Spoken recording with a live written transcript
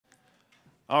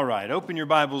All right, open your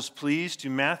Bibles, please, to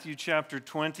Matthew chapter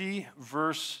 20,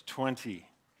 verse 20.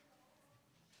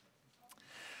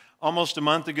 Almost a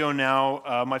month ago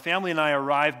now, my family and I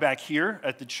arrived back here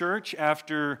at the church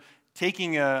after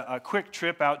taking a quick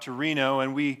trip out to Reno,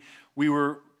 and we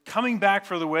were coming back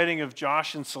for the wedding of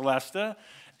Josh and Celesta,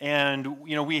 and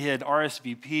we had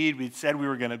RSVP'd. We'd said we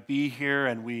were going to be here,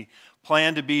 and we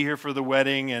planned to be here for the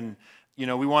wedding, and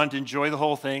we wanted to enjoy the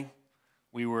whole thing.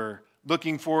 We were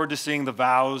looking forward to seeing the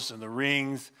vows and the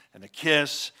rings and the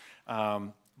kiss.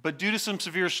 But due to some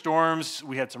severe storms,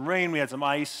 we had some rain, we had some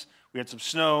ice, we had some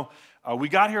snow. We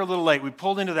got here a little late. We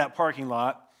pulled into that parking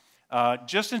lot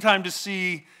just in time to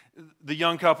see the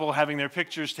young couple having their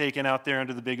pictures taken out there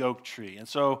under the big oak tree. And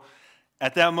so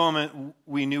at that moment,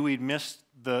 we knew we'd missed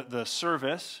the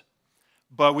service,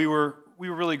 but we were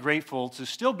really grateful to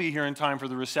still be here in time for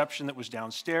the reception that was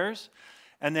downstairs.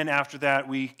 And then after that,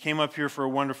 we came up here for a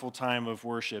wonderful time of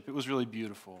worship. It was really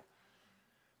beautiful.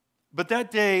 But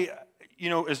that day,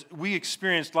 as we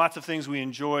experienced lots of things we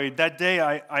enjoyed, that day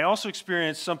I also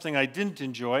experienced something I didn't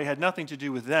enjoy. It had nothing to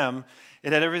do with them.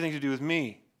 It had everything to do with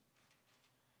me.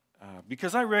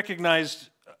 Because I recognized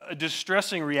a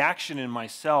distressing reaction in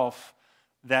myself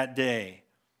that day.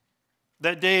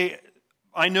 That day,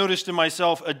 I noticed in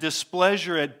myself a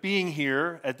displeasure at being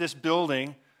here at this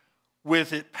building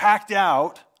with it packed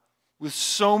out, with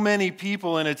so many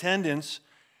people in attendance,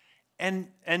 and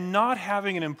not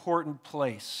having an important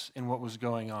place in what was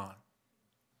going on.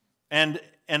 And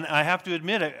I have to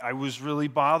admit, I was really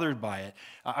bothered by it.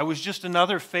 I was just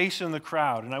another face in the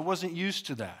crowd, and I wasn't used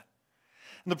to that.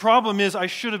 And the problem is, I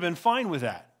should have been fine with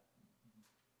that.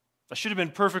 I should have been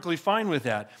perfectly fine with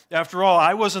that. After all,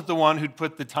 I wasn't the one who'd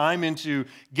put the time into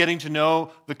getting to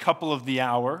know the couple of the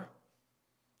hour.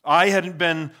 I hadn't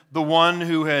been the one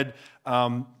who had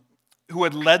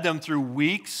led them through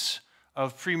weeks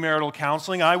of premarital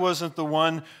counseling. I wasn't the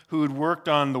one who had worked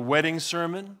on the wedding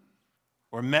sermon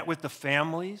or met with the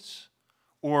families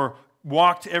or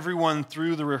walked everyone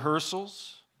through the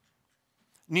rehearsals.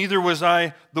 Neither was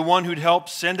I the one who'd helped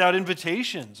send out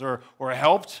invitations or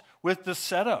helped with the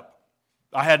setup.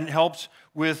 I hadn't helped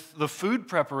with the food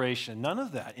preparation, none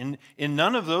of that. In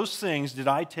none of those things did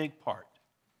I take part.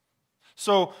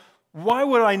 So why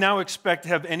would I now expect to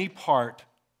have any part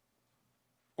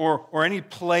or any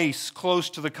place close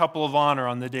to the couple of honor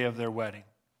on the day of their wedding?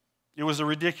 It was a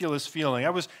ridiculous feeling. I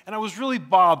was really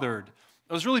bothered.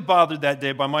 I was really bothered that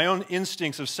day by my own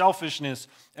instincts of selfishness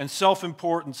and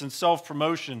self-importance and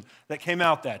self-promotion that came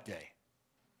out that day.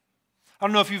 I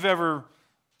don't know if you've ever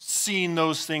seen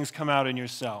those things come out in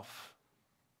yourself.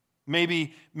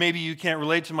 Maybe you can't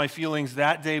relate to my feelings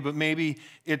that day, but maybe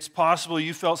it's possible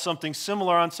you felt something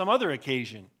similar on some other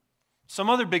occasion, some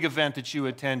other big event that you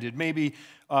attended. Maybe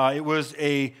it was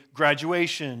a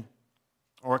graduation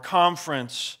or a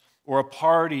conference or a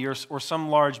party or some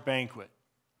large banquet.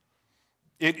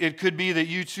 It could be that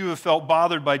you too have felt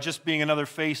bothered by just being another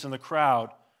face in the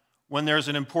crowd when there's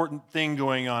an important thing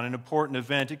going on, an important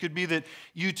event. It could be that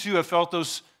you too have felt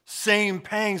those same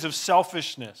pangs of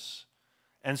selfishness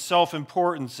and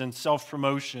self-importance and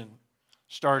self-promotion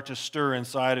start to stir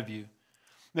inside of you.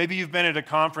 Maybe you've been at a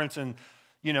conference and,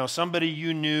 somebody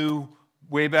you knew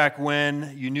way back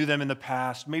when, you knew them in the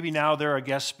past. Maybe now they're a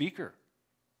guest speaker.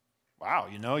 Wow,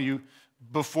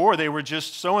 before they were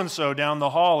just so-and-so down the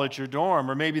hall at your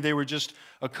dorm, or maybe they were just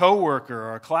a coworker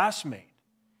or a classmate.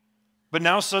 But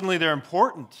now suddenly they're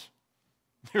important.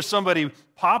 They're somebody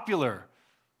popular.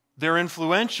 They're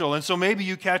influential, and so maybe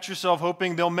you catch yourself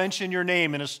hoping they'll mention your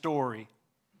name in a story.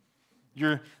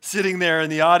 You're sitting there in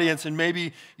the audience, and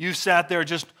maybe you sat there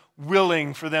just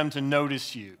willing for them to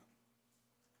notice you,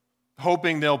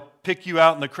 hoping they'll pick you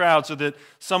out in the crowd so that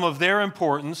some of their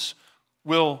importance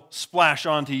will splash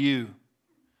onto you.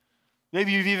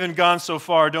 Maybe you've even gone so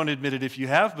far, don't admit it if you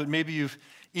have, but maybe you've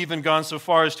even gone so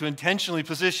far as to intentionally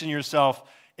position yourself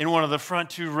in one of the front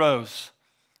two rows,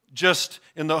 just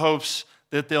in the hopes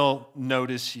that they'll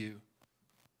notice you.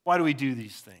 Why do we do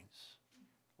these things?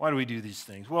 Why do we do these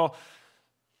things? Well,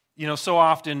 so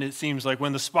often it seems like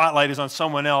when the spotlight is on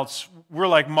someone else, we're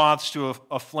like moths to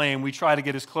a flame. We try to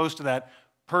get as close to that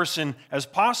person as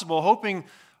possible,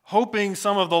 hoping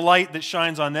some of the light that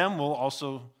shines on them will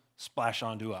also splash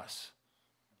onto us.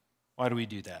 Why do we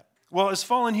do that? Well, as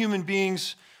fallen human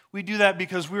beings, we do that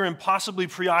because we're impossibly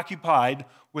preoccupied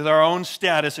with our own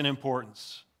status and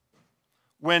importance.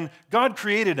 When God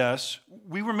created us,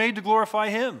 we were made to glorify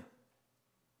Him.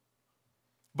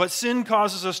 But sin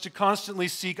causes us to constantly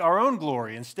seek our own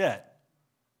glory instead.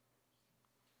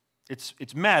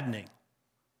 It's maddening.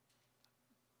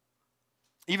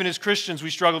 Even as Christians, we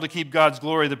struggle to keep God's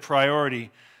glory the priority.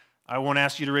 I won't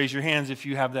ask you to raise your hands if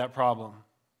you have that problem.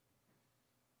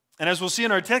 And as we'll see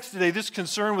in our text today, this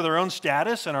concern with our own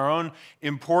status and our own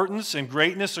importance and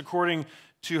greatness according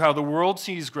to how the world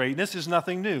sees greatness is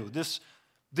nothing new.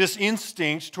 This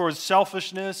instinct towards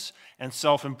selfishness and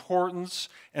self-importance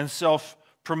and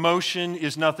self-promotion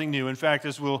is nothing new. In fact,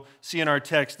 as we'll see in our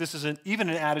text, this is even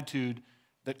an attitude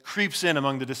that creeps in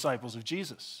among the disciples of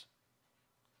Jesus.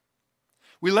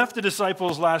 We left the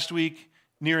disciples last week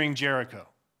nearing Jericho.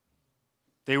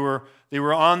 They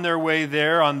were on their way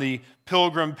there on the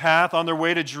pilgrim path, on their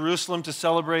way to Jerusalem to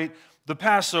celebrate the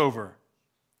Passover.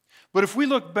 But if we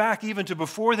look back even to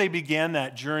before they began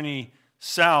that journey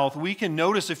south, we can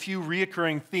notice a few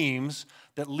reoccurring themes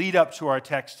that lead up to our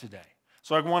text today.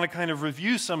 So I want to kind of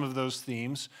review some of those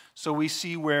themes so we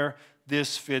see where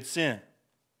this fits in.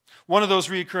 One of those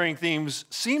reoccurring themes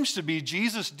seems to be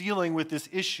Jesus dealing with this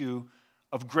issue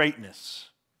of greatness,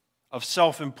 of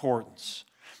self-importance.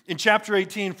 In chapter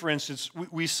 18, for instance,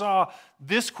 we saw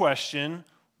this question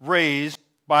raised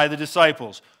by the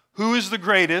disciples. Who is the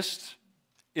greatest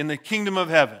in the kingdom of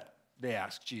heaven? They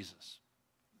asked Jesus.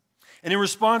 And in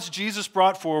response, Jesus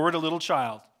brought forward a little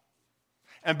child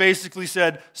and basically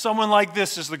said, someone like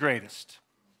this is the greatest.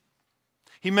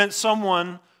 He meant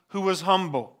someone who was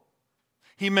humble.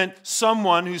 He meant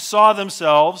someone who saw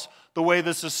themselves the way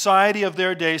the society of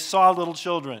their day saw little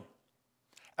children,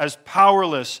 as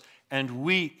powerless and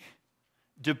weak,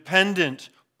 dependent,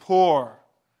 poor,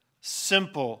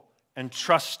 simple, and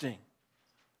trusting.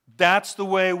 That's the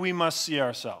way we must see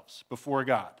ourselves before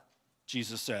God,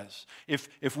 Jesus says.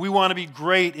 If we want to be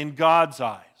great in God's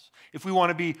eyes, if we want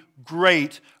to be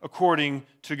great according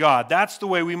to God, that's the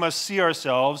way we must see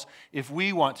ourselves if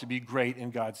we want to be great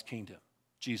in God's kingdom,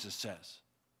 Jesus says.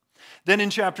 Then in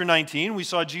chapter 19, we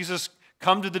saw Jesus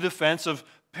come to the defense of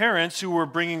parents who were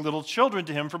bringing little children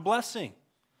to him for blessing.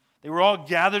 They were all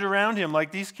gathered around him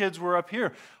like these kids were up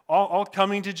here, all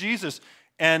coming to Jesus.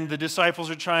 And the disciples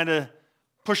are trying to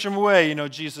push him away. You know,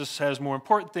 Jesus has more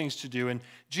important things to do. And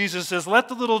Jesus says, let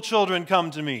the little children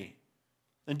come to me,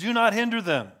 and do not hinder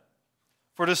them,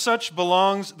 for to such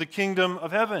belongs the kingdom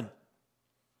of heaven.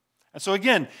 And so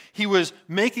again, he was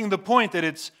making the point that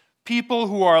it's people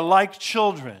who are like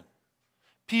children,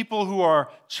 people who are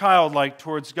childlike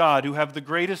towards God, who have the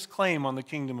greatest claim on the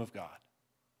kingdom of God.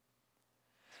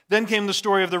 Then came the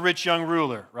story of the rich young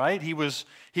ruler, right? He was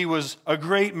a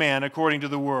great man according to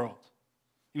the world.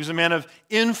 He was a man of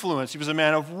influence. He was a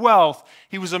man of wealth.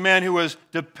 He was a man who was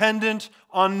dependent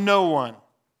on no one.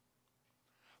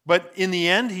 But in the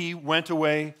end, he went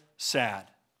away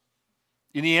sad.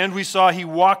 In the end, we saw he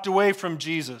walked away from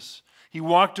Jesus. He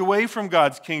walked away from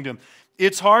God's kingdom.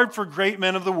 It's hard for great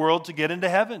men of the world to get into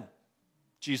heaven,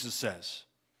 Jesus says.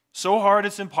 So hard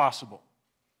it's impossible.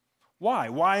 Why?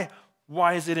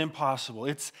 Why is it impossible?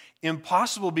 It's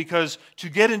impossible because to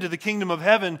get into the kingdom of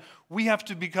heaven, we have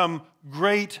to become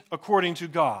great according to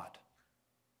God.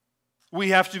 We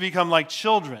have to become like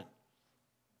children.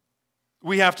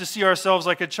 We have to see ourselves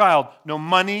like a child. No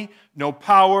money, no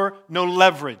power, no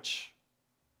leverage.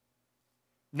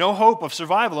 No hope of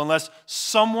survival unless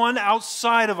someone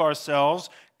outside of ourselves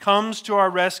comes to our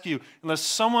rescue, unless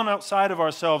someone outside of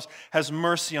ourselves has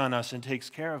mercy on us and takes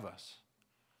care of us.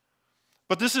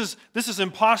 But this is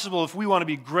impossible if we want to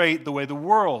be great the way the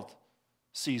world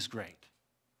sees great.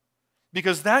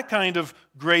 Because that kind of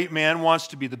great man wants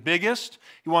to be the biggest,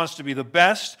 he wants to be the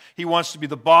best, he wants to be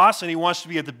the boss, and he wants to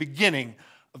be at the beginning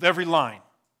of every line.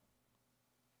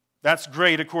 That's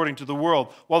great according to the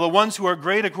world. While the ones who are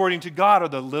great according to God are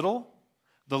the little,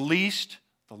 the least,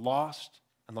 the lost,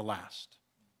 and the last.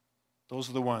 Those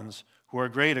are the ones who are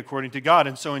great according to God.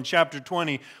 And so in chapter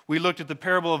 20, we looked at the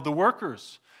parable of the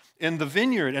workers in the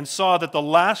vineyard and saw that the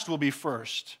last will be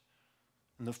first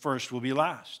and the first will be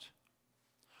last.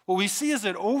 What we see is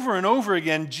that over and over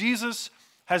again, Jesus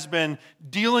has been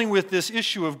dealing with this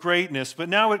issue of greatness, but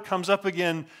now it comes up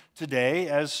again today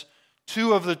as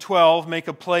 2 of the 12 make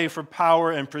a play for power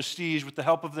and prestige with the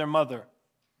help of their mother.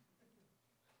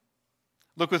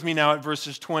 Look with me now at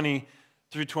verses 20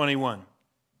 through 21.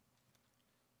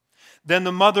 Then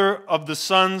the mother of the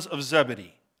sons of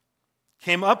Zebedee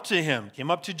came up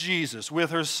to Jesus with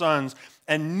her sons,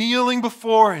 and kneeling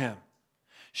before him,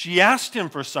 she asked him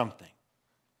for something.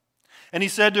 And he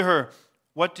said to her,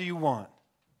 "What do you want?"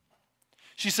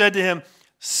 She said to him,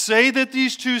 "Say that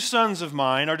these 2 sons of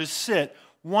mine are to sit,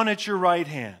 one at your right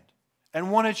hand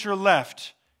and one at your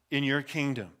left in your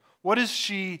kingdom." What is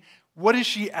she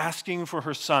asking for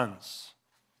her sons?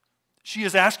 She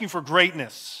is asking for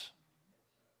greatness.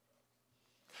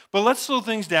 But let's slow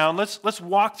things down. Let's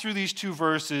walk through these 2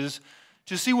 verses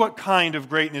to see what kind of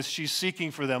greatness she's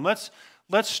seeking for them. Let's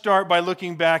let's start by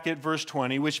looking back at verse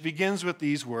 20, which begins with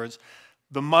these words,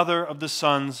 the mother of the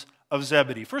sons of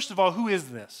Zebedee. First of all, who is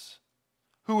this?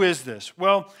 Who is this?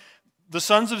 Well, the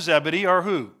sons of Zebedee are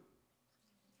who?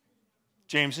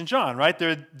 James and John, right?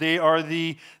 They are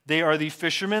the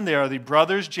fishermen. They are the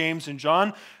brothers, James and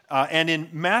John. And in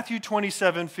Matthew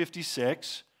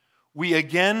 27:56, we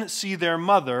again see their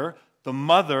mother, the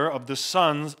mother of the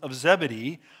sons of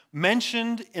Zebedee,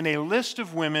 mentioned in a list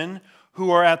of women who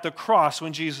are at the cross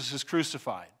when Jesus is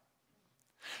crucified.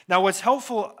 Now, what's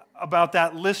helpful about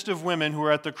that list of women who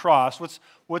are at the cross,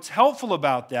 what's helpful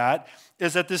about that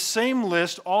is that this same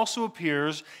list also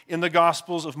appears in the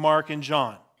Gospels of Mark and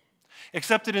John.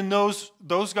 Except that in those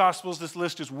Gospels, this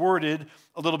list is worded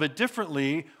a little bit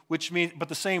differently, but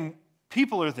the same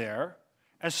people are there,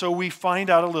 and so we find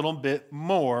out a little bit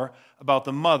more about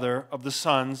the mother of the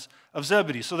sons of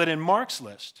Zebedee. So that in Mark's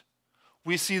list,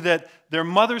 we see that their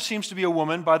mother seems to be a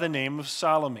woman by the name of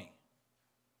Salome.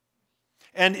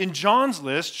 And in John's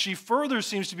list, she further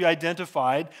seems to be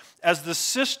identified as the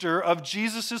sister of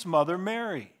Jesus' mother,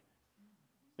 Mary.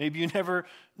 Maybe you never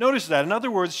noticed that. In other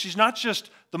words, she's not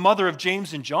just the mother of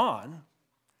James and John.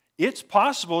 It's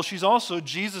possible she's also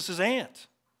Jesus' aunt.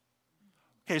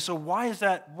 Okay, so why is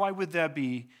that? Why would that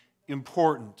be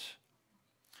important?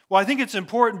 Well, I think it's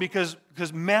important because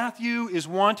Matthew is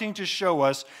wanting to show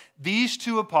us these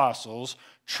two apostles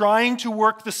trying to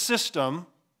work the system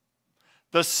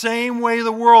the same way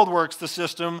the world works the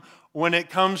system when it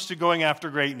comes to going after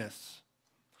greatness.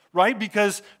 Right?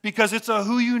 Because it's a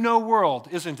who-you-know world,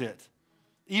 isn't it?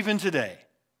 Even today.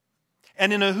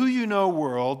 And in a who-you-know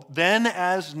world, then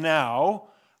as now,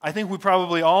 I think we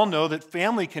probably all know that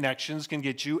family connections can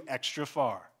get you extra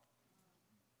far.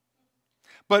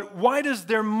 But why does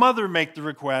their mother make the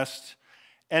request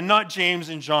and not James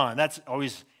and John? That's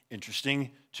always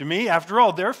interesting to me. After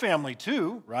all, they're family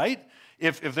too, right?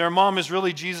 If their mom is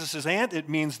really Jesus' aunt, it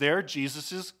means they're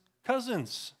Jesus'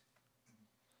 cousins.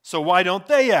 So why don't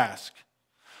they ask?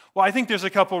 Well, I think there's a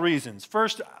couple reasons.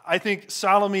 First, I think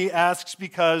Salome asks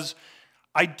because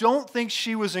I don't think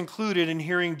she was included in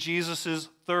hearing Jesus'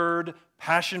 third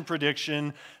passion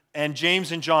prediction, and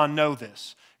James and John know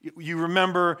this. You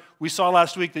remember, we saw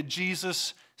last week that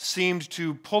Jesus seemed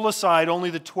to pull aside only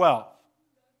the 12.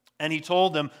 And he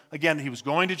told them, again, he was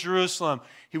going to Jerusalem,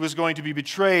 he was going to be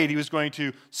betrayed, he was going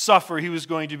to suffer, he was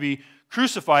going to be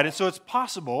crucified. And so it's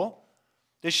possible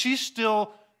that she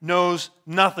still knows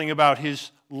nothing about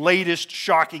his latest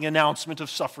shocking announcement of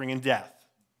suffering and death.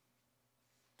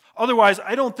 Otherwise,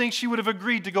 I don't think she would have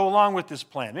agreed to go along with this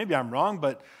plan. Maybe I'm wrong,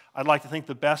 but I'd like to think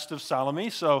the best of Salome.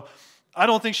 So I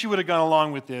don't think she would have gone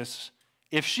along with this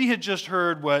if she had just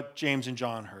heard what James and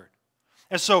John heard.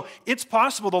 And so it's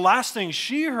possible the last thing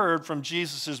she heard from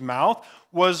Jesus' mouth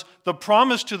was the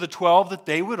promise to the 12 that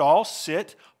they would all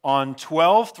sit on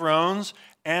 12 thrones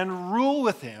and rule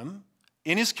with him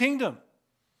in his kingdom.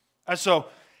 And so,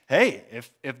 hey,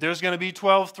 if there's going to be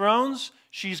 12 thrones,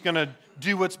 she's going to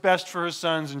do what's best for her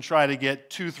sons and try to get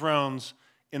 2 thrones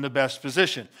in the best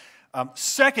position.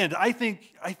 Second, I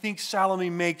think Salome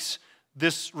makes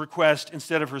this request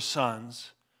instead of her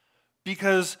sons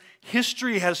because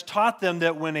history has taught them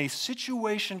that when a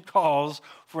situation calls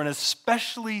for an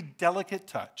especially delicate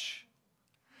touch,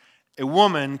 a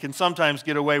woman can sometimes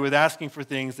get away with asking for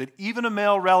things that even a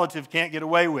male relative can't get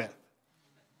away with.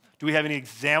 Do we have any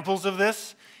examples of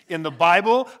this in the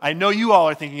Bible? I know you all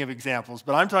are thinking of examples,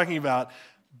 but I'm talking about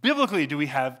biblically, do we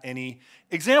have any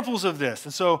examples of this?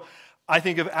 And so I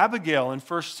think of Abigail in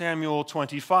 1 Samuel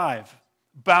 25,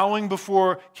 bowing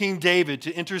before King David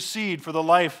to intercede for the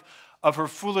life of her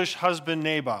foolish husband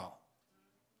Nabal.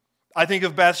 I think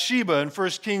of Bathsheba in 1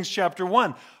 Kings chapter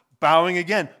 1, bowing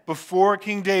again before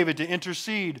King David to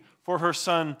intercede for her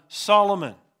son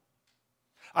Solomon.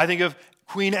 I think of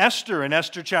Queen Esther in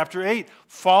Esther chapter 8,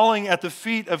 falling at the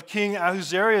feet of King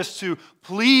Ahasuerus to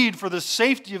plead for the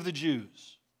safety of the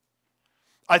Jews.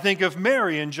 I think of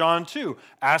Mary in John 2,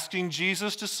 asking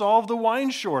Jesus to solve the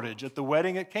wine shortage at the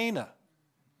wedding at Cana.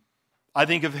 I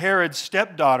think of Herod's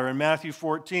stepdaughter in Matthew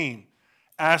 14,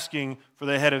 asking for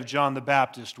the head of John the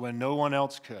Baptist when no one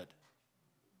else could.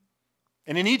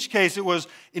 And in each case it was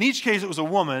a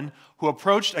woman who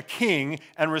approached a king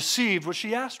and received what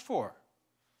she asked for.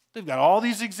 They've got all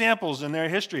these examples in their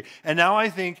history. And now I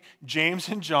think James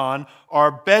and John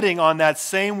are betting on that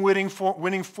same winning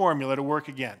formula to work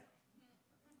again.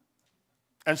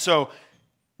 And so,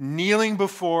 kneeling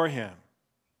before him,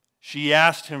 she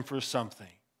asked him for something.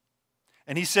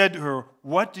 And he said to her,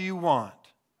 "What do you want?"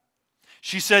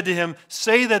 She said to him,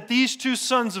 "Say that these 2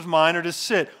 sons of mine are to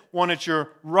sit, one at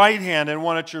your right hand and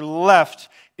one at your left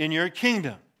in your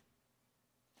kingdom."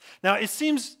 Now, it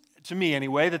seems to me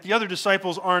anyway that the other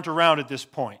disciples aren't around at this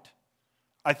point.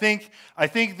 I think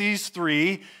these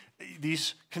three,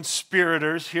 these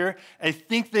conspirators here, I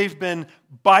think they've been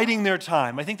biding their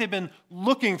time. I think they've been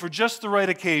looking for just the right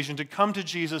occasion to come to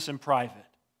Jesus in private.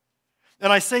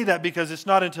 And I say that because it's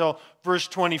not until verse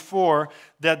 24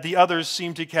 that the others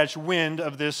seem to catch wind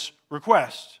of this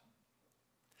request.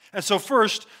 And so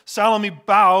first, Salome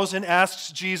bows and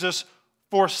asks Jesus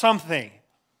for something.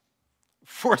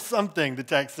 For something, the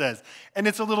text says. And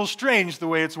it's a little strange the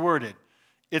way it's worded.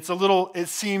 It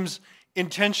seems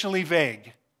intentionally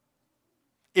vague.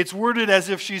 It's worded as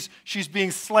if she's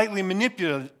being slightly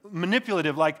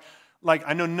manipulative, like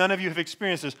I know none of you have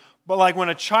experienced this, but like when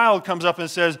a child comes up and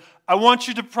says, I want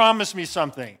you to promise me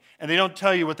something, and they don't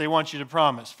tell you what they want you to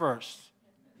promise first.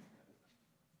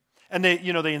 And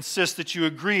they insist that you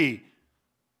agree.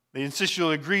 They insist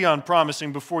you'll agree on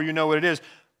promising before you know what it is.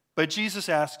 But Jesus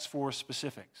asks for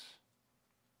specifics.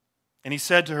 And he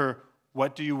said to her,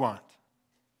 what do you want?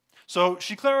 So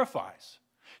she clarifies.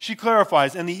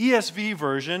 And the ESV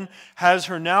version has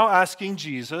her now asking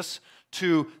Jesus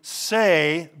to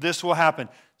say this will happen.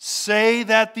 Say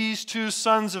that these two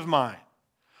sons of mine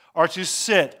are to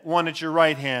sit, one at your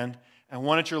right hand and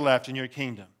one at your left in your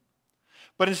kingdom.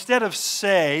 But instead of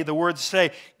say, the word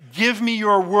say, give me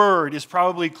your word is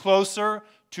probably closer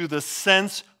to the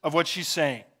sense of what she's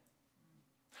saying.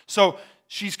 So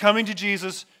she's coming to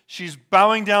Jesus. She's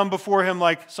bowing down before him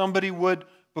like somebody would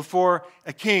before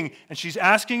a king. And she's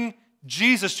asking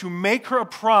Jesus to make her a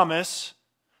promise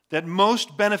that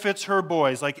most benefits her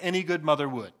boys, like any good mother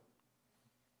would.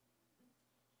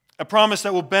 A promise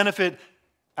that will benefit,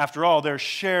 after all, their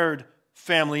shared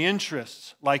family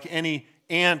interests, like any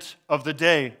aunt of the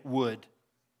day would.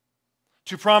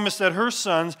 To promise that her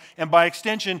sons, and by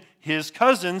extension his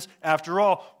cousins, after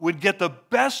all, would get the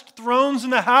best thrones in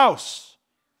the house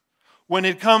when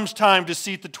it comes time to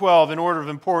seat the 12 in order of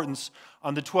importance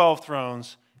on the 12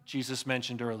 thrones Jesus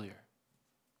mentioned earlier.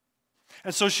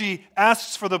 And so she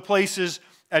asks for the places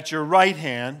at your right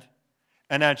hand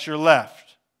and at your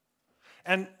left.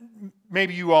 And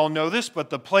maybe you all know this, but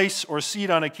the place or seat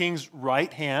on a king's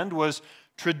right hand was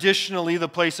traditionally the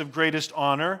place of greatest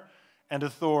honor and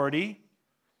authority,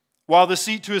 while the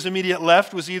seat to his immediate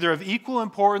left was either of equal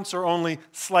importance or only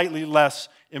slightly less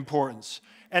importance.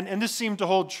 And this seemed to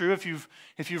hold true if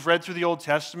you've read through the Old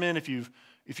Testament, if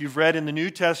you've read in the New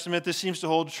Testament, this seems to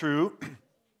hold true,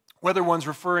 whether one's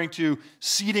referring to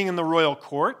seating in the royal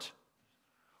court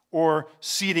or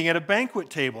seating at a banquet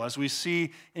table, as we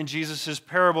see in Jesus'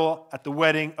 parable at the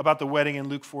wedding, about the wedding in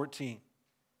Luke 14.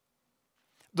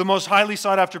 The most highly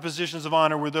sought-after positions of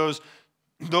honor were those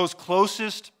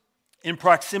closest in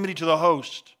proximity to the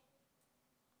host.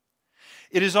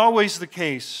 It is always the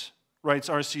case, writes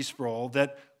R.C. Sproul,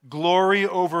 that glory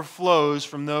overflows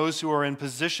from those who are in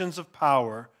positions of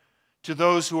power to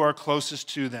those who are closest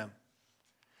to them.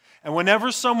 And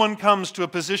whenever someone comes to a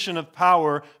position of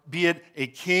power, be it a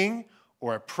king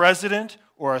or a president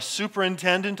or a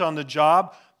superintendent on the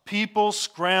job, people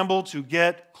scramble to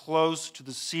get close to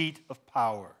the seat of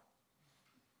power.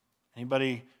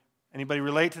 Anybody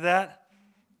relate to that?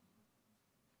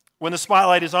 When the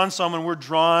spotlight is on someone, we're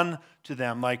drawn to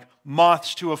them like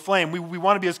moths to a flame. We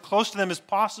want to be as close to them as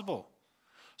possible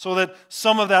so that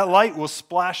some of that light will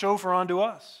splash over onto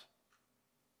us.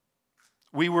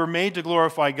 We were made to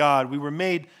glorify God. We were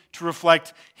made to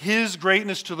reflect His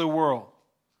greatness to the world.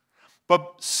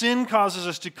 But sin causes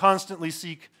us to constantly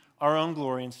seek our own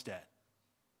glory instead.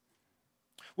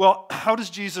 Well, how does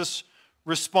Jesus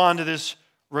respond to this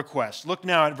request? Look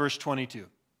now at verse 22.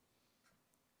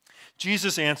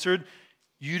 Jesus answered,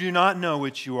 "You do not know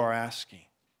what you are asking.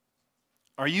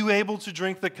 Are you able to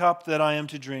drink the cup that I am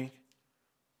to drink?"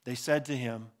 They said to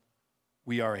him,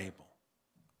 "We are able."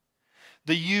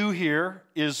 The you here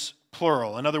is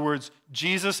plural. In other words,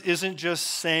 Jesus isn't just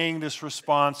saying this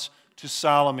response to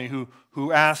Salome,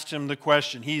 who asked him the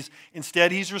question.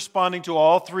 Instead, he's responding to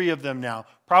all three of them now,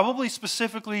 probably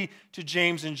specifically to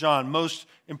James and John, most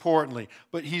importantly.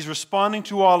 But he's responding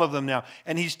to all of them now.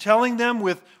 And he's telling them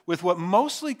with what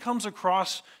mostly comes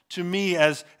across to me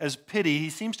as pity. He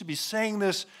seems to be saying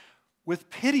this with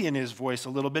pity in his voice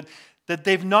a little bit, that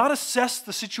they've not assessed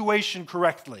the situation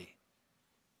correctly.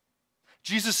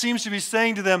 Jesus seems to be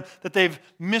saying to them that they've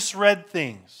misread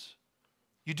things.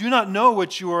 You do not know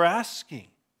what you are asking,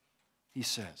 he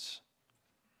says.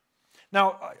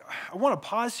 Now, I want to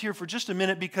pause here for just a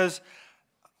minute because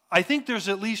I think there's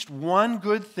at least one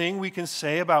good thing we can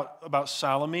say about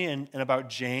Salome and about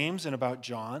James and about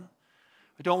John.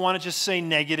 I don't want to just say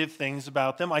negative things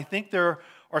about them. I think there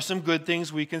are some good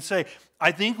things we can say.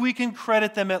 I think we can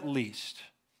credit them at least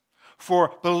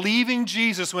for believing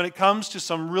Jesus when it comes to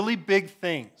some really big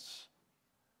things.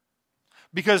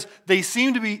 Because they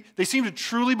seem to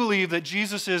truly believe that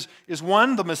Jesus is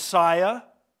one, the Messiah.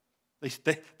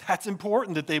 That's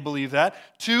important that they believe that.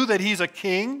 Two, that he's a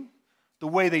king. The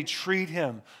way they treat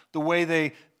him, the way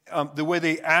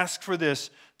they ask for this,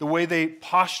 the way they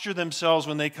posture themselves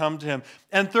when they come to him.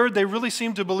 And third, they really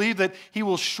seem to believe that he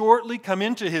will shortly come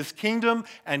into his kingdom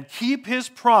and keep his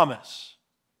promise.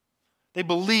 They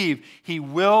believe he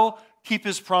will keep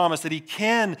his promise, that he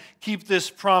can keep this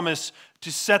promise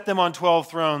to set them on 12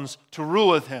 thrones to rule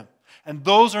with him. And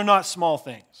those are not small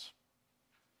things.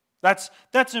 That's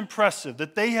impressive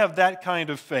that they have that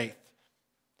kind of faith.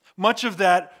 Much of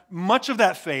that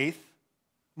faith,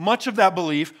 much of that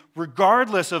belief,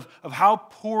 regardless of how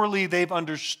poorly they've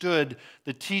understood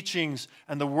the teachings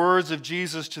and the words of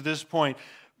Jesus to this point,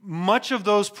 much of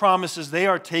those promises they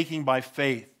are taking by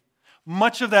faith.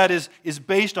 Much of that is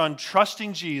based on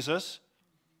trusting Jesus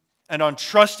and on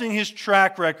trusting his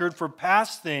track record for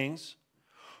past things,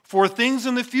 for things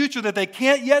in the future that they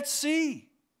can't yet see.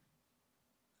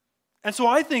 And so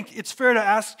I think it's fair to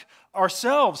ask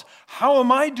ourselves, how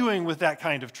am I doing with that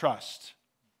kind of trust?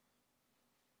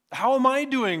 How am I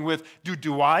doing with,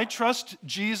 do I trust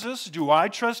Jesus? Do I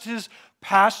trust his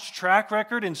past track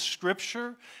record in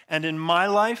Scripture and in my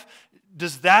life?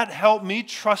 Does that help me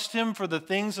trust him for the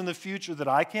things in the future that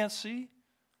I can't see?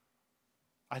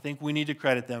 I think we need to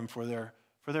credit them for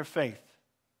their faith.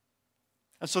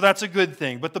 And so that's a good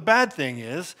thing. But the bad thing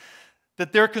is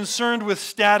that they're concerned with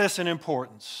status and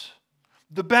importance.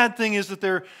 The bad thing is that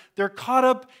they're caught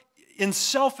up in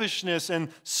selfishness and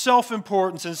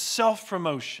self-importance and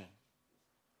self-promotion.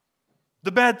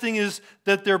 The bad thing is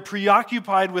that they're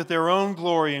preoccupied with their own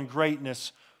glory and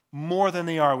greatness more than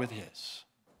they are with his.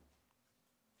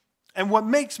 And what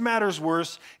makes matters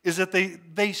worse is that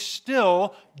they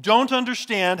still don't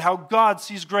understand how God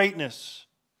sees greatness.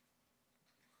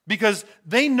 Because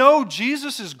they know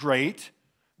Jesus is great.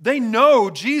 They know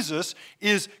Jesus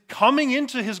is coming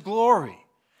into his glory.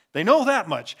 They know that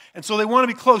much. And so they want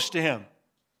to be close to him.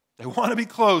 They want to be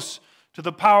close to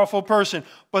the powerful person.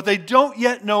 But they don't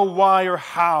yet know why or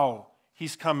how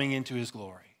he's coming into his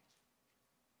glory.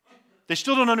 They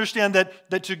still don't understand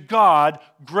that to God,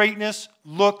 greatness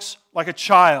looks like a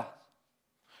child.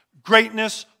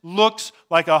 Greatness looks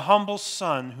like a humble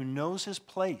son who knows his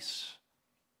place.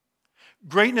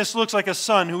 Greatness looks like a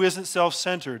son who isn't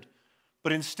self-centered,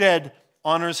 but instead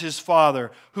honors his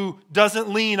father, who doesn't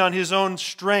lean on his own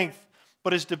strength,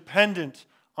 but is dependent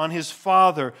on his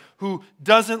father, who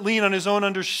doesn't lean on his own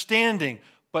understanding,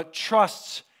 but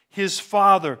trusts his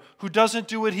father, who doesn't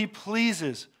do what he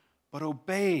pleases, but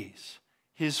obeys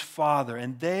his father.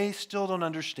 And they still don't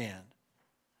understand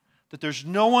that there's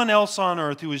no one else on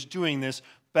earth who is doing this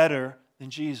better than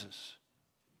Jesus.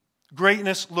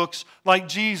 Greatness looks like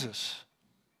Jesus.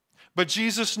 But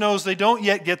Jesus knows they don't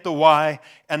yet get the why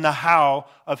and the how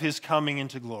of his coming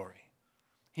into glory.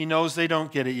 He knows they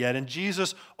don't get it yet. And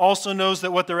Jesus also knows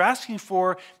that what they're asking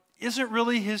for isn't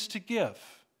really his to give.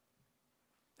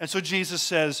 And so Jesus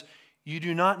says, "You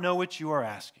do not know what you are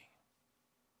asking."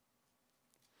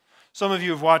 Some of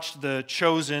you have watched The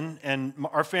Chosen, and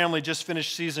our family just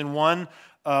finished season 1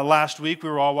 last week. We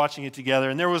were all watching it together.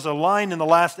 And there was a line in the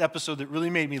last episode that really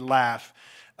made me laugh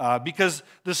because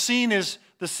the scene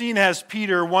has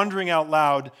Peter wondering out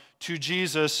loud to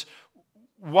Jesus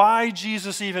why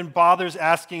Jesus even bothers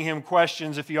asking him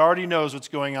questions if he already knows what's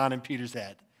going on in Peter's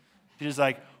head. Peter's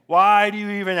like, "Why do you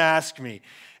even ask me?"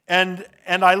 And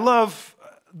I love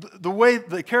the way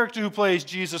the character who plays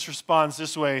Jesus responds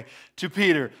this way to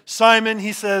Peter. "Simon,"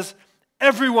 he says,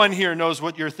 "everyone here knows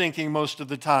what you're thinking most of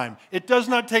the time. It does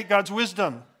not take God's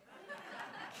wisdom."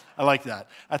 I like that.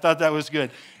 I thought that was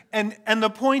good. And the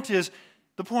point is,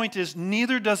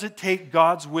 neither does it take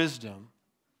God's wisdom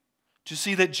to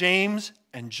see that James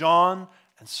and John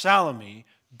and Salome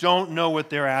don't know what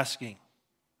they're asking.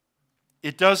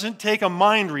 It doesn't take a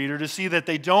mind reader to see that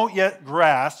they don't yet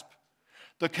grasp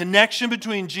the connection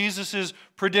between Jesus'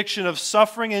 prediction of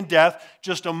suffering and death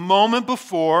just a moment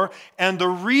before and the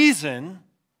reason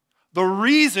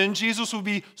Jesus will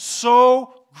be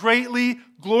so greatly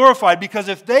glorified. Because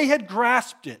if they had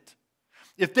grasped it,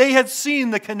 if they had seen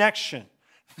the connection,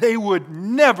 they would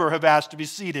never have asked to be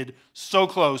seated so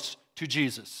close to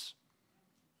Jesus.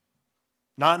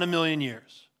 Not in a million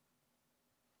years.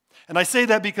 And I say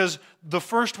that because the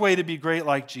first way to be great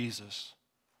like Jesus,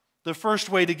 the first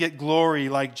way to get glory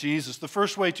like Jesus, the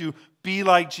first way to be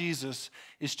like Jesus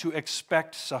is to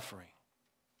expect suffering.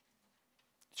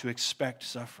 To expect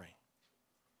suffering.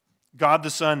 God the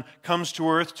Son comes to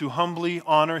earth to humbly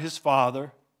honor his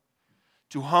Father,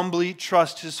 to humbly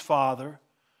trust his Father,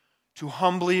 to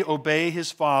humbly obey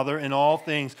his Father in all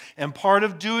things. And part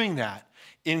of doing that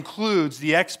includes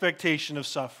the expectation of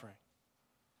suffering.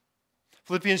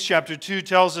 Philippians chapter 2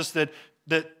 tells us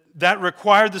that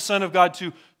required the Son of God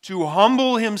to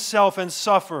humble himself and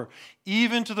suffer,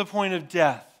 even to the point of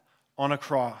death on a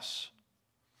cross.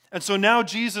 And so now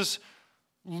Jesus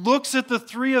looks at the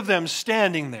three of them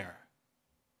standing there,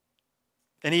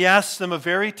 and he asks them a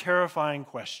very terrifying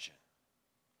question.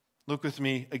 Look with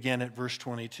me again at verse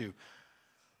 22.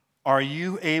 Are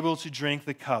you able to drink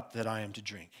the cup that I am to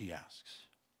drink? He asks.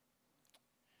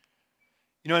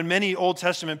 You know, in many Old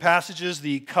Testament passages,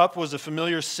 the cup was a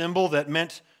familiar symbol that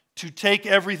meant to take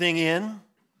everything in.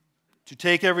 To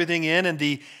take everything in. And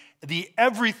the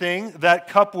everything that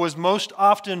cup was most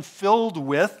often filled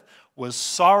with was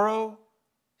sorrow,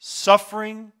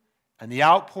 suffering, and the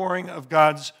outpouring of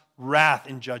God's wrath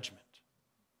and judgment.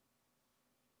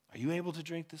 Are you able to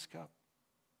drink this cup?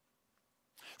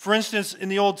 For instance, in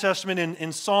the Old Testament,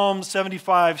 in Psalm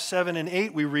 75, 7 and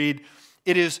 8, we read,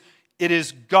 It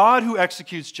is God who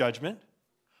executes judgment,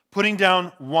 putting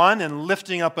down one and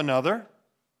lifting up another.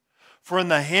 For in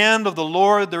the hand of the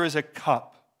Lord there is a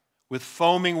cup with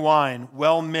foaming wine,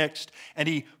 well mixed, and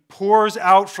he pours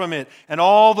out from it, and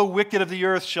all the wicked of the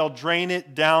earth shall drain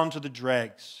it down to the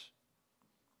dregs.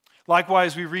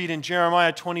 Likewise, we read in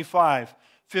Jeremiah 25,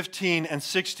 15 and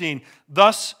 16,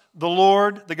 Thus the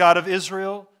Lord, the God of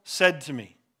Israel, said to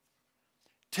me,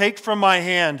 Take from my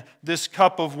hand this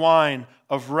cup of wine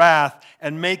of wrath,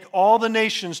 and make all the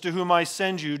nations to whom I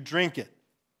send you drink it.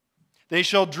 They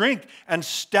shall drink and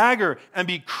stagger and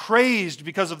be crazed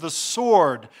because of the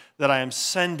sword that I am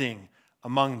sending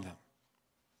among them.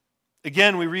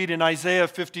 Again, we read in Isaiah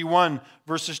 51,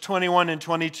 verses 21 and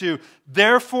 22,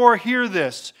 Therefore hear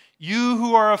this, you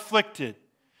who are afflicted,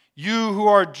 you who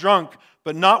are drunk,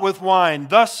 but not with wine.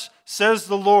 Thus says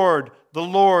the Lord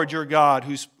your God,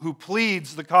 who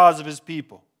pleads the cause of his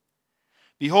people.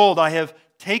 Behold, I have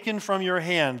taken from your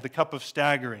hand the cup of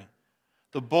staggering.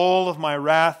 The bowl of my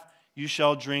wrath you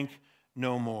shall drink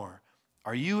no more.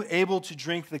 Are you able to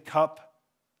drink the cup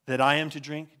that I am to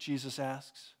drink? Jesus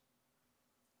asks.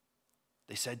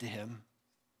 They said to him,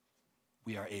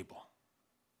 We are able.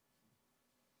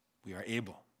 We are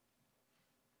able.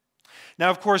 Now,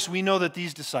 of course, we know that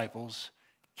these disciples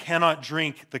cannot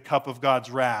drink the cup of God's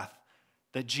wrath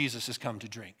that Jesus has come to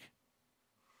drink.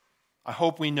 I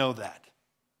hope we know that.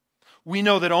 We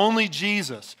know that only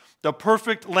Jesus, the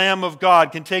perfect Lamb of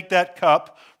God, can take that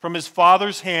cup from his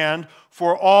Father's hand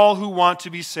for all who want to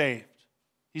be saved.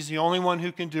 He's the only one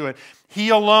who can do it. He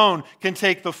alone can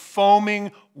take the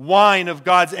foaming wine of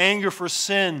God's anger for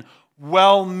sin,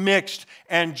 well mixed,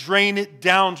 and drain it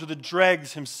down to the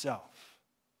dregs himself.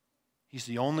 He's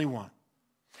the only one.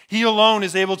 He alone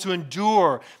is able to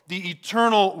endure the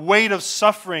eternal weight of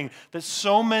suffering that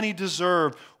so many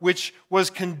deserve, which was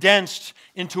condensed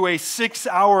into a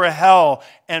 6-hour hell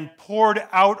and poured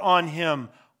out on him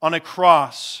on a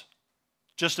cross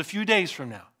just a few days from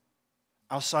now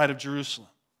outside of Jerusalem.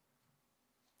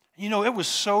 You know, it was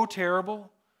so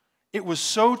terrible. It was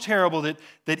so terrible that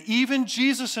even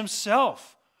Jesus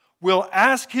himself will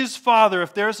ask his Father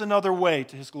if there's another way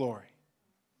to his glory.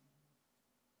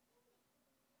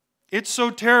 It's so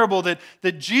terrible that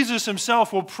Jesus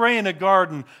himself will pray in a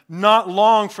garden not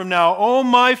long from now, Oh,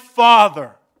 my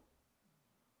Father,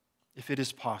 if it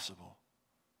is possible,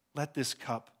 let this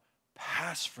cup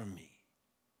pass from me.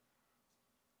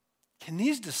 Can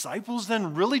these disciples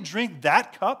then really drink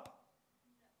that cup?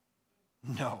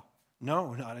 No,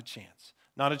 not a chance.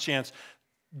 Not a chance.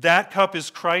 That cup is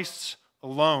Christ's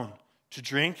alone to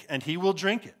drink, and he will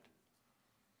drink it.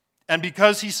 And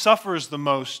because he suffers the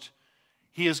most,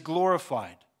 he is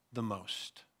glorified the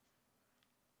most.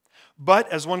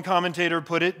 But, as one commentator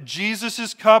put it,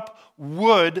 Jesus' cup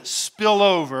would spill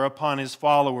over upon his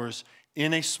followers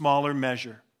in a smaller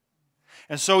measure.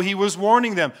 And so he was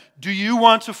warning them, do you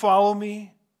want to follow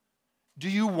me? Do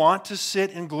you want to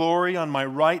sit in glory on my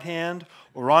right hand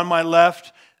or on my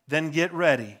left? Then get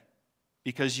ready,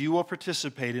 because you will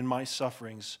participate in my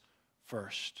sufferings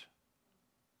first.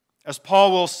 As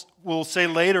Paul will say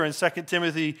later in 2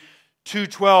 Timothy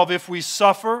 2:12, if we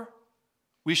suffer,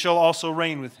 we shall also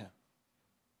reign with him.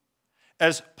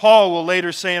 As Paul will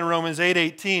later say in Romans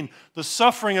 8:18, the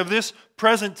sufferings of this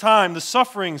present time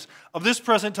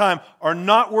are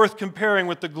not worth comparing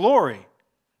with the glory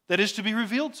that is to be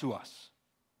revealed to us.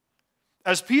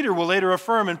 As Peter will later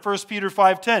affirm in 1 Peter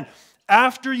 5:10,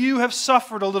 after you have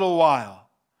suffered a little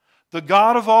while, the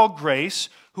God of all grace,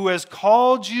 who has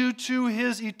called you to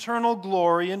his eternal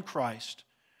glory in Christ,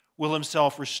 will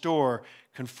himself restore,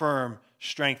 confirm,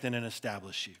 strengthen, and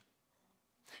establish you.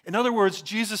 In other words,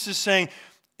 Jesus is saying,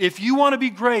 if you want to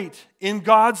be great in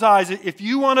God's eyes, if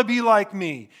you want to be like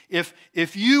me, if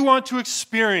you want to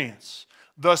experience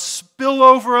the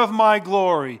spillover of my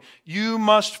glory, you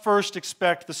must first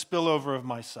expect the spillover of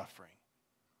my suffering.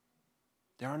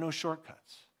 There are no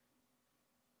shortcuts.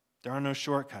 There are no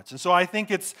shortcuts. And so I think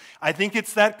it's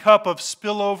that cup of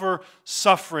spillover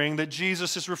suffering that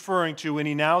Jesus is referring to when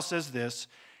he now says this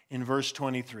in verse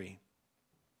 23.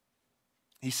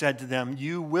 He said to them,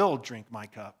 "You will drink my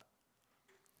cup.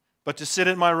 But to sit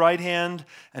at my right hand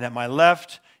and at my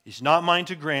left is not mine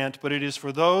to grant, but it is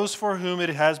for those for whom it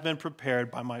has been prepared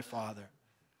by my Father."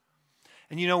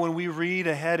 And you know, when we read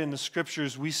ahead in the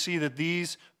Scriptures, we see that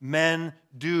these men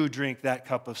do drink that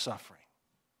cup of suffering.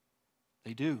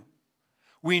 They do.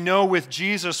 We know with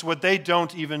Jesus what they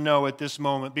don't even know at this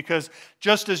moment, because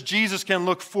just as Jesus can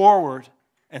look forward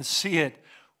and see it,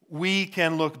 we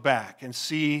can look back and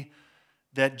see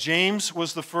that James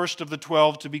was the first of the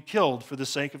 12 to be killed for the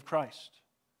sake of Christ.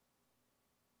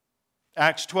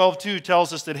 Acts 12:2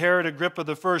 tells us that Herod Agrippa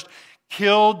I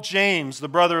killed James, the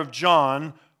brother of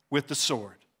John, with the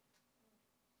sword.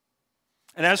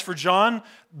 And as for John,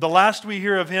 the last we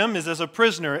hear of him is as a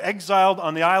prisoner exiled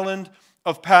on the island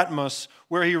of Patmos,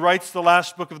 where he writes the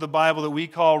last book of the Bible that we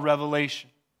call Revelation.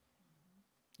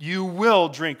 You will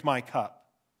drink my cup,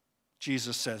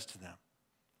 Jesus says to them.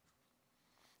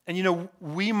 And you know,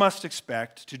 we must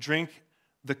expect to drink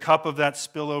the cup of that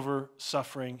spillover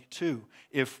suffering too,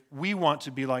 if we want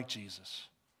to be like Jesus.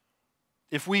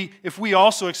 If we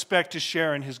also expect to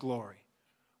share in his glory,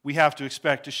 we have to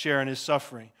expect to share in his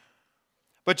suffering.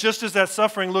 But just as that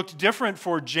suffering looked different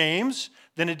for James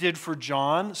than it did for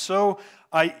John, so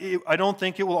I don't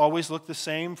think it will always look the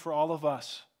same for all of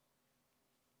us.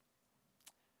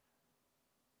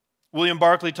 William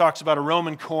Barclay talks about a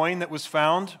Roman coin that was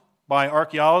found by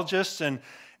archaeologists,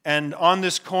 and on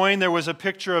this coin there was a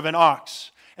picture of an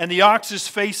ox. And the ox is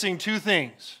facing two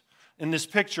things in this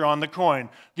picture on the coin.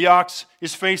 The ox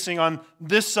is facing on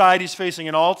this side, he's facing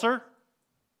an altar.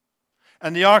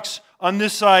 And the ox on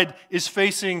this side is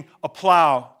facing a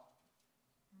plow.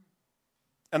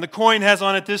 And the coin has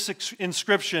on it this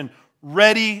inscription,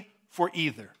 "Ready for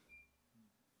either."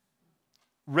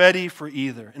 Ready for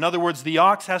either. In other words, the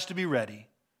ox has to be ready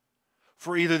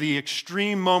for either the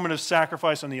extreme moment of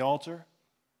sacrifice on the altar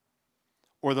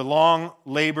or the long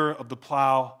labor of the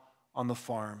plow on the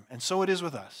farm. And so it is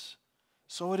with us.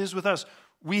 So it is with us.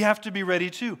 We have to be ready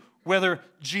too. Whether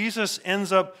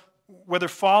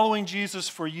following Jesus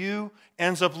for you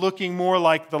ends up looking more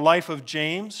like the life of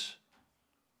James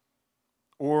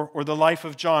or the life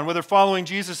of John, whether following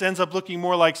Jesus ends up looking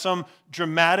more like some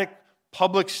dramatic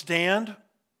public stand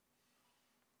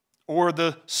or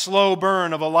the slow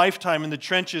burn of a lifetime in the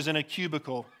trenches in a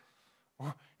cubicle,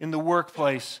 or in the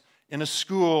workplace, in a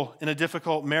school, in a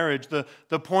difficult marriage.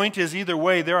 The point is, either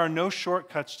way, there are no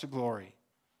shortcuts to glory.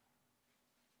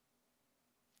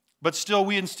 But still,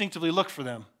 we instinctively look for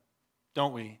them,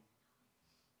 don't we?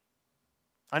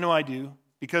 I know I do,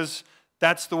 because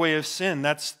that's the way of sin.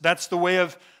 That's the way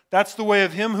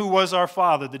of him who was our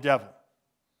father, the devil.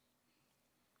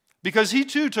 Because he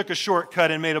too took a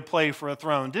shortcut and made a play for a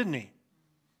throne, didn't he?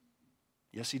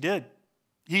 Yes, he did.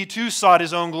 He too sought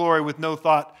his own glory with no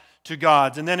thought to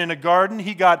God's. And then in a garden,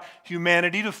 he got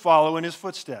humanity to follow in his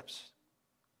footsteps.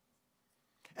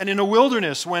 And in a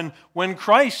wilderness, when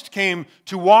Christ came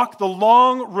to walk the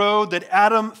long road that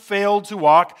Adam failed to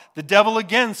walk, the devil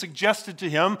again suggested to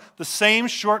him the same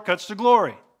shortcuts to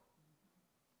glory.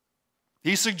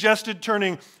 He suggested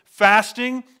turning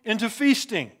fasting into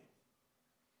feasting.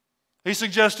 He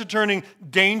suggested turning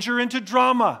danger into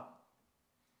drama.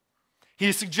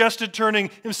 He suggested turning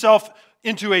himself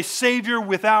into a Savior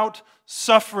without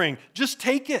suffering. Just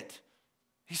take it,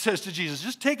 he says to Jesus.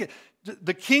 Just take it.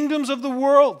 The kingdoms of the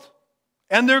world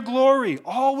and their glory,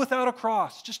 all without a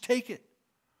cross. Just take it.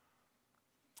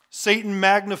 Satan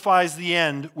magnifies the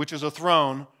end, which is a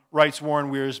throne, writes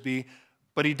Warren Wiersbe,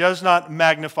 but he does not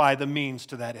magnify the means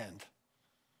to that end.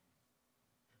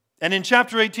 And in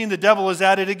chapter 18, the devil is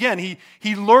at it again.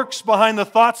 He lurks behind the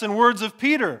thoughts and words of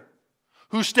Peter,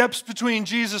 who steps between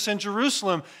Jesus and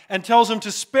Jerusalem and tells him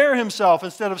to spare himself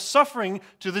instead of suffering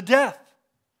to the death.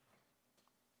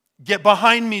 Get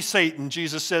behind me, Satan,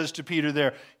 Jesus says to Peter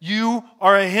there. You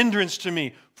are a hindrance to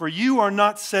me, for you are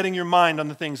not setting your mind on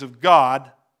the things of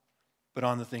God, but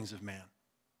on the things of man.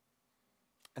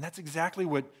 And that's exactly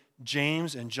what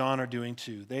James and John are doing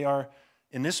too. They are,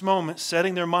 in this moment,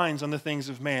 setting their minds on the things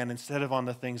of man instead of on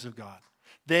the things of God.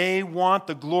 They want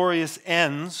the glorious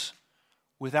ends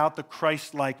without the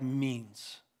Christ-like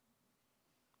means.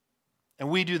 And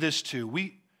we do this too.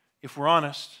 If we're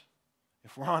honest,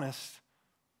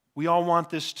 we all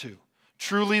want this too.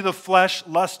 Truly the flesh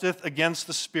lusteth against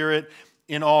the Spirit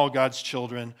in all God's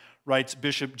children, writes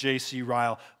Bishop J.C.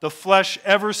 Ryle. The flesh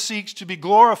ever seeks to be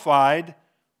glorified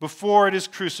before it is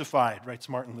crucified, writes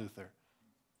Martin Luther.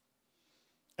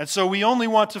 And so we only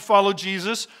want to follow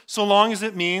Jesus so long as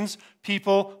it means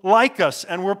people like us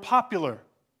and we're popular.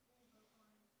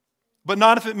 But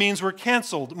not if it means we're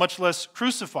canceled, much less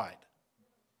crucified.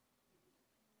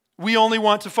 We only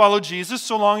want to follow Jesus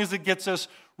so long as it gets us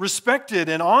respected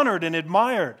and honored and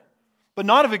admired, but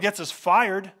not if it gets us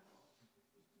fired.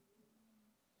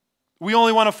 We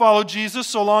only want to follow Jesus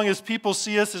so long as people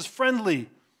see us as friendly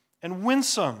and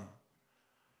winsome,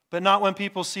 but not when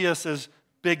people see us as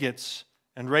bigots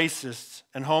and racists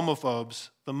and homophobes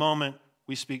the moment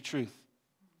we speak truth.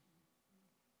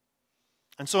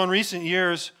 And so in recent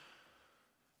years,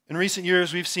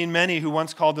 we've seen many who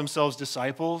once called themselves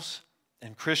disciples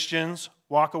and Christians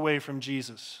walk away from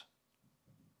Jesus.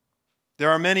 There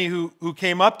are many who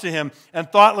came up to him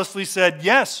and thoughtlessly said,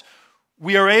 "Yes,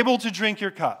 we are able to drink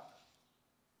your cup,"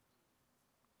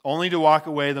 only to walk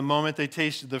away the moment they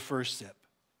tasted the first sip.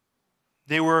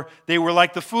 They were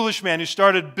like the foolish man who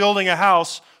started building a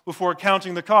house before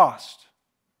counting the cost.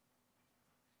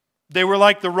 They were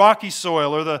like the rocky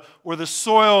soil or the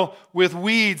soil with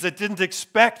weeds that didn't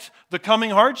expect the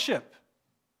coming hardship.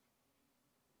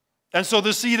 And so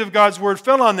the seed of God's word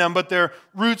fell on them, but their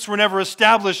roots were never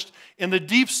established in the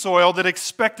deep soil that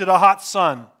expected a hot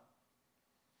sun.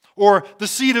 Or the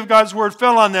seed of God's word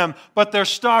fell on them, but their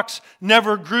stalks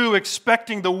never grew,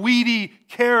 expecting the weedy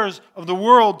cares of the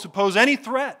world to pose any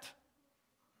threat.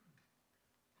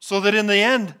 So that in the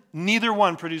end, neither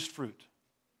one produced fruit.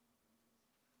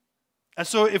 And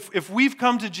so if we've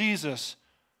come to Jesus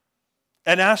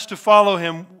and asked to follow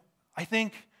him,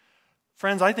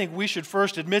 Friends, I think we should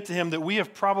first admit to him that we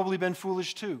have probably been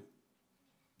foolish too.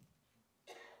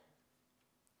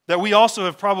 That we also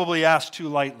have probably asked too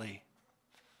lightly.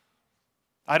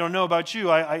 I don't know about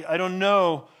you. I don't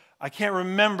know. I can't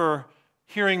remember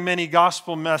hearing many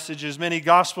gospel messages, many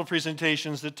gospel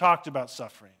presentations that talked about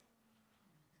suffering,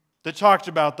 that talked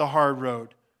about the hard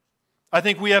road. I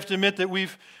think we have to admit that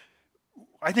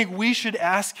I think we should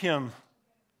ask him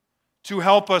to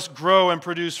help us grow and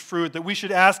produce fruit, that we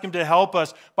should ask him to help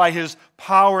us by his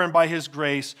power and by his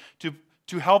grace,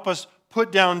 to help us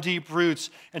put down deep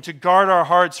roots and to guard our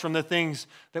hearts from the things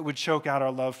that would choke out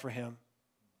our love for him.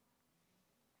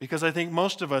 Because I think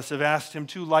most of us have asked him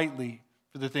too lightly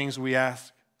for the things we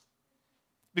ask.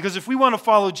 Because if we want to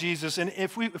follow Jesus and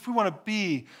if we want to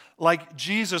be like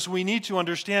Jesus, we need to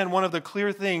understand one of the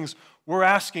clear things we're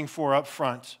asking for up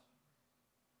front.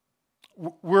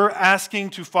 We're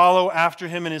asking to follow after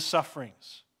him in his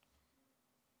sufferings.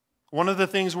 One of the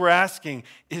things we're asking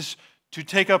is to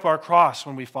take up our cross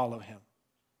when we follow him.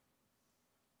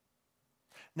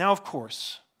 Now, of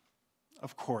course,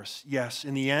 yes,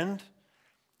 in the end,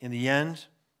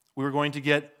 we're going to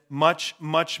get much,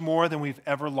 much more than we've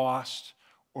ever lost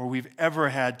or we've ever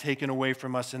had taken away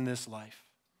from us in this life.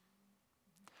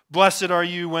 Blessed are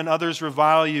you when others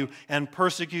revile you and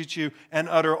persecute you and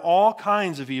utter all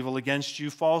kinds of evil against you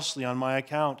falsely on my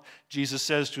account, Jesus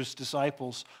says to his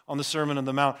disciples on the Sermon on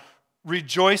the Mount.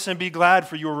 Rejoice and be glad,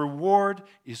 for your reward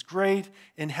is great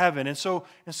in heaven. And so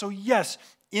yes,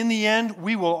 in the end,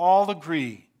 we will all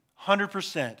agree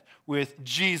 100% with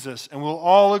Jesus, and we'll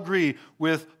all agree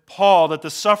with Paul that the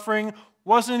suffering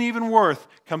wasn't even worth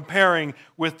comparing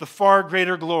with the far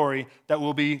greater glory that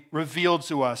will be revealed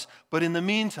to us. But in the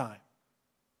meantime,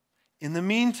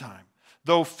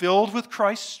 though filled with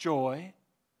Christ's joy,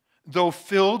 though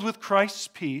filled with Christ's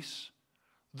peace,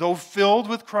 though filled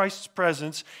with Christ's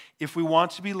presence, if we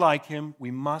want to be like him, we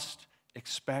must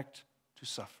expect to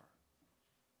suffer.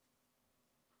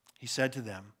 He said to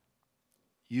them,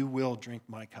 "You will drink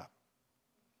my cup."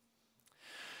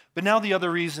 But now the other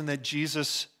reason that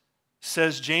Jesus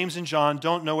says James and John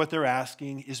don't know what they're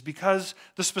asking is because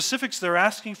the specifics they're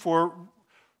asking for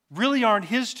really aren't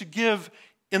his to give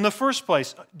in the first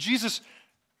place. Jesus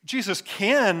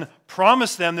can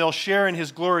promise them they'll share in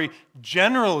his glory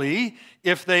generally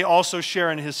if they also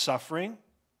share in his suffering.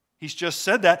 He's just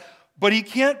said that. But he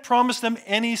can't promise them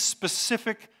any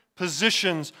specific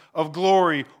positions of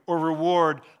glory or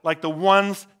reward like the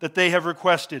ones that they have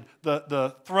requested,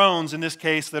 the thrones in this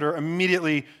case that are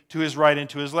immediately to his right and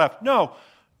to his left. No,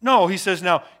 he says,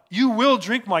 now, you will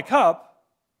drink my cup,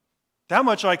 that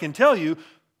much I can tell you,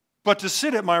 but to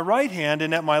sit at my right hand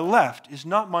and at my left is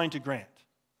not mine to grant.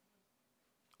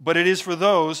 But it is for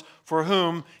those for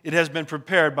whom it has been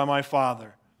prepared by my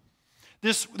Father.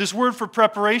 This word for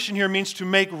preparation here means to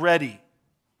make ready.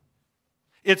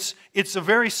 It's a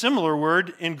very similar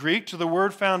word in Greek to the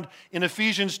word found in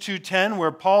Ephesians 2:10,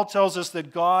 where Paul tells us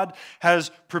that God has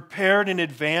prepared in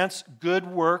advance good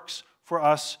works for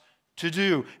us to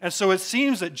do. And so it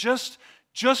seems that just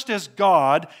as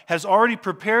God has already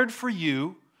prepared for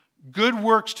you good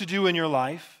works to do in your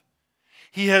life,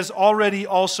 He has already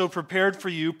also prepared for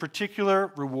you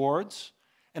particular rewards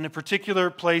and a particular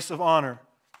place of honor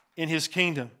in His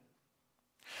kingdom.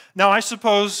 Now, I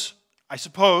suppose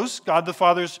God the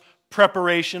Father's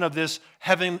preparation of this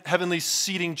heavenly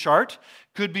seating chart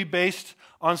could be based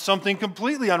on something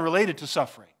completely unrelated to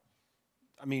suffering.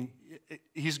 I mean,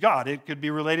 He's God. It could be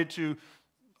related to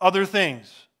other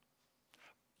things.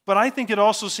 But I think it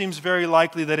also seems very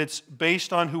likely that it's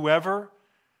based on whoever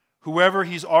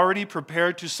He's already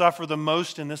prepared to suffer the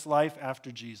most in this life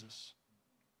after Jesus.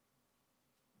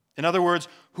 In other words,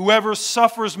 whoever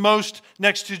suffers most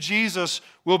next to Jesus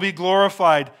will be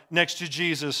glorified next to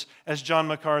Jesus, as John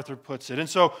MacArthur puts it. And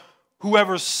so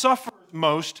whoever suffers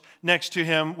most next to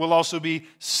Him will also be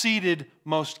seated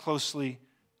most closely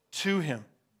to Him.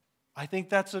 I think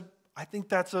that's a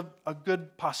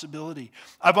good possibility.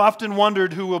 I've often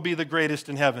wondered who will be the greatest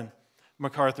in heaven,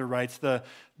 MacArthur writes.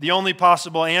 The only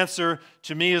possible answer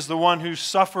to me is the one who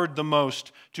suffered the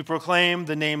most to proclaim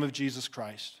the name of Jesus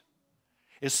Christ.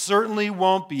 It certainly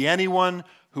won't be anyone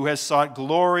who has sought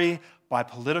glory by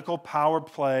political power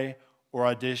play or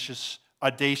audacious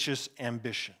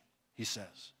ambition, he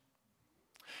says.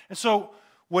 And so,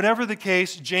 whatever the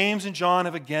case, James and John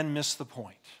have again missed the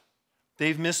point.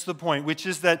 They've missed the point, which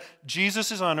is that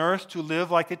Jesus is on earth to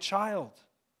live like a child.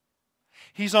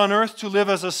 He's on earth to live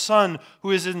as a son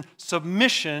who is in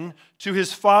submission to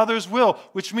his Father's will,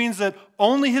 which means that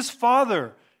only his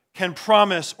Father can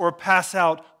promise or pass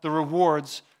out the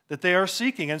rewards that they are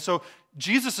seeking. And so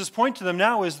Jesus' point to them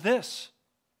now is this,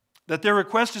 that their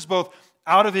request is both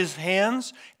out of his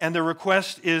hands and their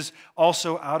request is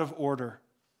also out of order,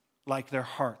 like their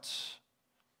hearts.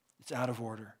 It's out of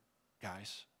order,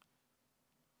 guys.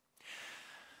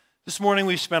 This morning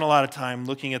we've spent a lot of time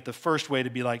looking at the first way to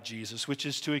be like Jesus, which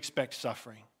is to expect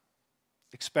suffering.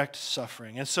 Expect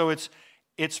suffering. And so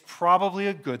it's probably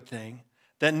a good thing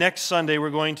that next Sunday we're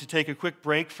going to take a quick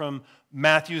break from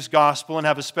Matthew's gospel and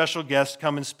have a special guest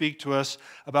come and speak to us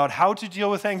about how to deal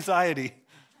with anxiety.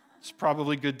 It's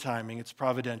probably good timing. It's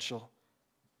providential.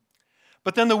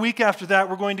 But then the week after that,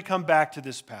 we're going to come back to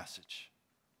this passage.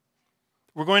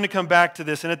 We're going to come back to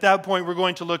this, and at that point, we're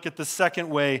going to look at the second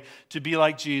way to be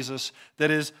like Jesus that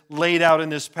is laid out in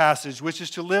this passage, which is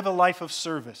to live a life of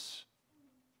service.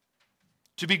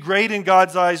 To be great in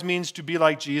God's eyes means to be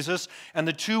like Jesus, and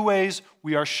the two ways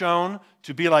we are shown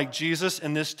to be like Jesus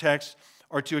in this text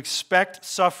are to expect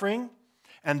suffering,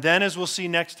 and then, as we'll see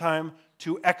next time,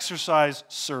 to exercise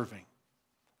serving.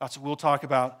 That's what we'll talk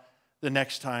about the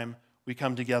next time we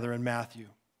come together in Matthew.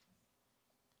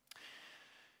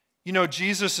 You know,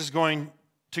 Jesus is going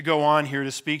to go on here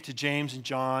to speak to James and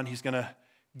John. He's going to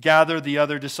gather the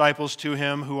other disciples to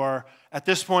him who are, at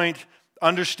this point,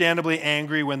 understandably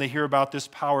angry when they hear about this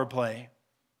power play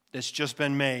that's just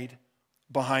been made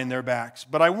behind their backs.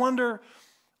 But I wonder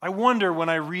when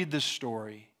I read this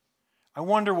story, I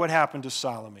wonder what happened to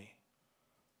Salome.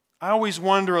 I always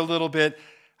wonder a little bit,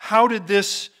 how did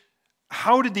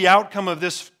the outcome of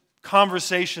this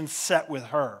conversation set with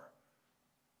her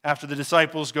after the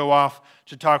disciples go off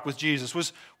to talk with Jesus?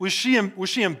 Was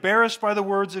she embarrassed by the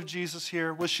words of Jesus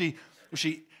here? Was she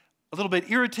a little bit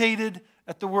irritated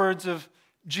at the words of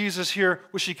Jesus here?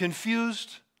 Was she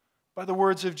confused by the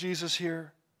words of Jesus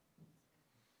here?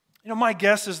 You know, my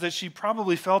guess is that she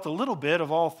probably felt a little bit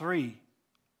of all three.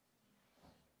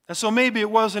 And so maybe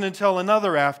it wasn't until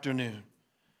another afternoon,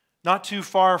 not too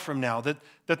far from now, that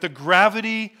the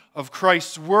gravity of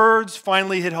Christ's words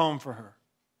finally hit home for her.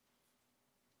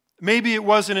 Maybe it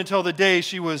wasn't until the day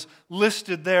she was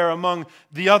listed there among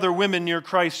the other women near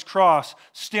Christ's cross,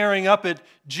 staring up at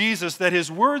Jesus, that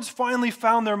his words finally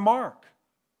found their mark.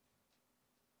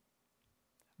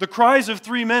 The cries of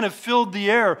three men have filled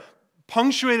the air,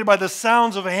 punctuated by the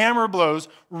sounds of hammer blows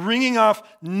ringing off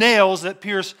nails that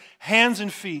pierce hands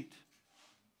and feet.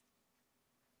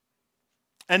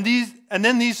 And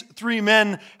then these three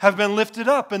men have been lifted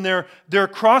up, and their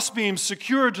crossbeams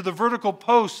secured to the vertical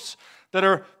posts that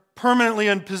are permanently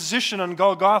in position on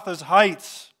Golgotha's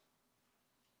heights.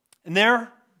 And there,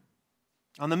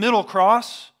 on the middle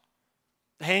cross,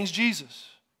 hangs Jesus.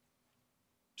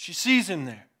 She sees him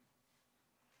there.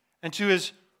 And to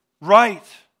his right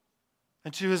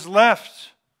and to his left,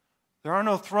 there are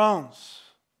no thrones,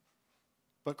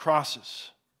 but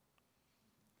crosses.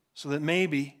 So that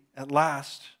maybe, at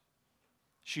last,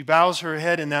 She bows her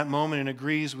head in that moment and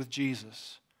agrees with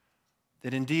Jesus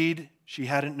that indeed she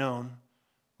hadn't known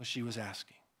what she was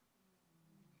asking.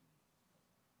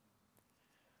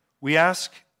 We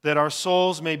ask that our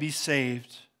souls may be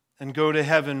saved and go to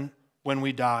heaven when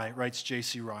we die, writes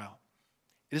J.C. Ryle.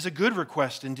 It is a good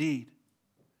request indeed.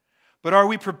 But are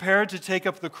we prepared to take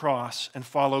up the cross and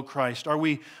follow Christ? Are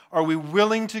we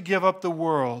willing to give up the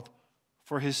world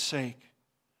for His sake?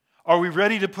 Are we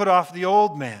ready to put off the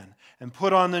old man and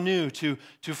put on the new, to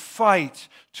fight,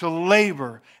 to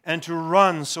labor, and to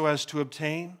run so as to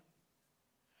obtain?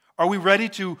 Are we ready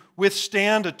to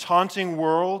withstand a taunting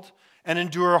world and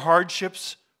endure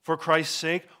hardships for Christ's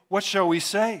sake? What shall we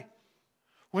say?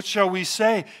 What shall we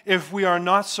say? If we are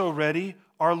not so ready,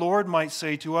 our Lord might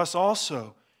say to us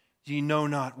also, "Ye know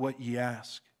not what ye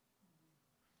ask."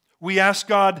 We ask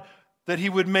God that He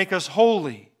would make us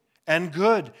holy and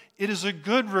good. It is a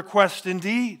good request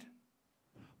indeed.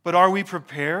 But are we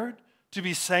prepared to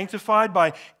be sanctified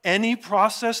by any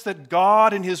process that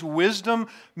God in His wisdom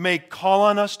may call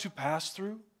on us to pass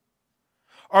through?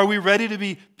 Are we ready to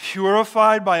be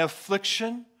purified by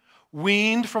affliction,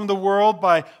 weaned from the world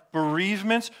by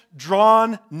bereavements,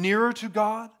 drawn nearer to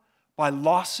God by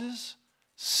losses,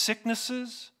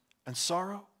 sicknesses, and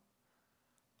sorrow?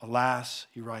 Alas,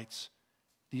 he writes,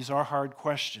 these are hard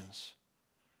questions.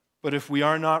 But if we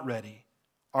are not ready,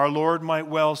 our Lord might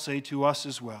well say to us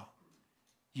as well,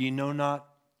 "Ye know not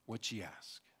what ye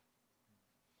ask."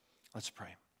 Let's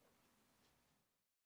pray.